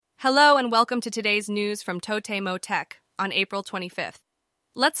Hello and welcome to today's news from TotemoTech on April 25th.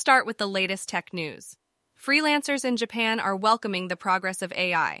 Let's start with the latest tech news. Freelancers in Japan are welcoming the progress of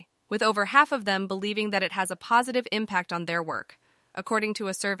AI, with over half of them believing that it has a positive impact on their work, according to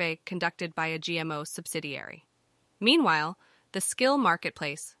a survey conducted by a GMO subsidiary. Meanwhile, the skill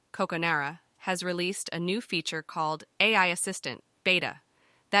marketplace, Coconara, has released a new feature called AI Assistant Beta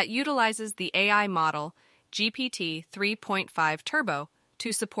that utilizes the AI model GPT 3.5 Turbo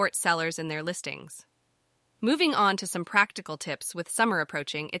to support sellers in their listings. Moving on to some practical tips with summer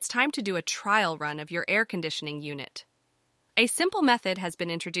approaching, it's time to do a trial run of your air conditioning unit. A simple method has been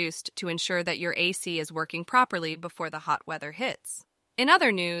introduced to ensure that your AC is working properly before the hot weather hits. In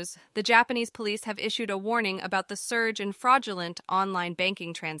other news, the Japanese police have issued a warning about the surge in fraudulent online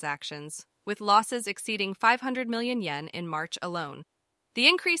banking transactions, with losses exceeding 500 million yen in March alone. The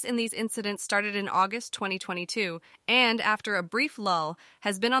increase in these incidents started in August 2022 and, after a brief lull,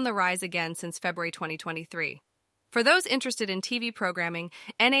 has been on the rise again since February 2023. For those interested in TV programming,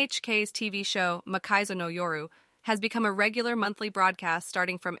 NHK's TV show Makaizo no Yoru has become a regular monthly broadcast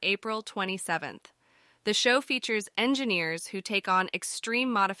starting from April 27th. The show features engineers who take on extreme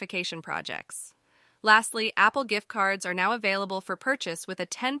modification projects. Lastly, Apple gift cards are now available for purchase with a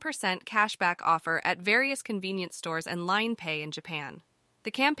 10% cashback offer at various convenience stores and Line Pay in Japan.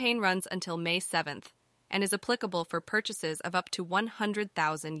 The campaign runs until May 7th and is applicable for purchases of up to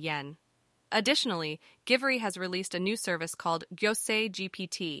 100,000 yen. Additionally, Givery has released a new service called Gyosei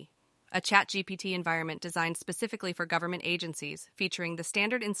GPT, a chat GPT environment designed specifically for government agencies, featuring the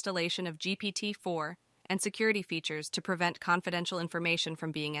standard installation of GPT-4 and security features to prevent confidential information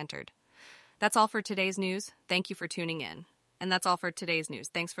from being entered. That's all for today's news. Thank you for tuning in. And that's all for today's news.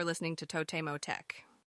 Thanks for listening to TotemoTech.